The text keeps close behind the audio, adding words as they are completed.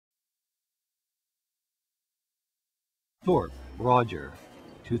Thorpe, Roger.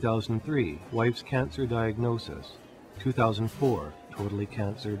 2003, wife's cancer diagnosis. 2004, totally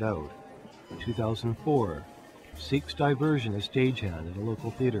cancered out. 2004, seeks diversion as stagehand in a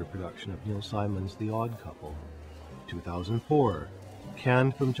local theater production of Neil Simon's The Odd Couple. 2004,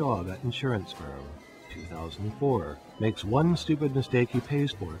 canned from job at insurance firm. 2004, makes one stupid mistake he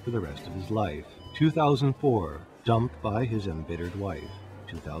pays for the rest of his life. 2004, dumped by his embittered wife.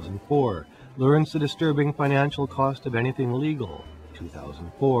 2004, learns the disturbing financial cost of anything legal.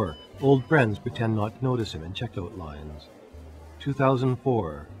 2004, old friends pretend not to notice him in checkout lines.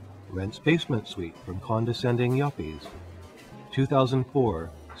 2004, rents basement suite from condescending yuppies. 2004,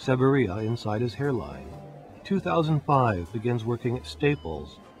 seborrhea inside his hairline. 2005, begins working at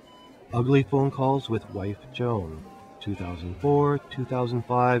Staples. Ugly phone calls with wife Joan. 2004,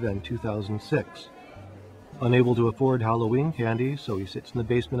 2005, and 2006. Unable to afford Halloween candy, so he sits in the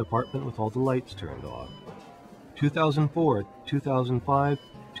basement apartment with all the lights turned off. 2004, 2005,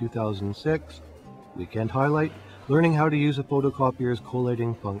 2006. Weekend highlight, learning how to use a photocopier's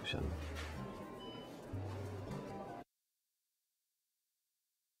collating function.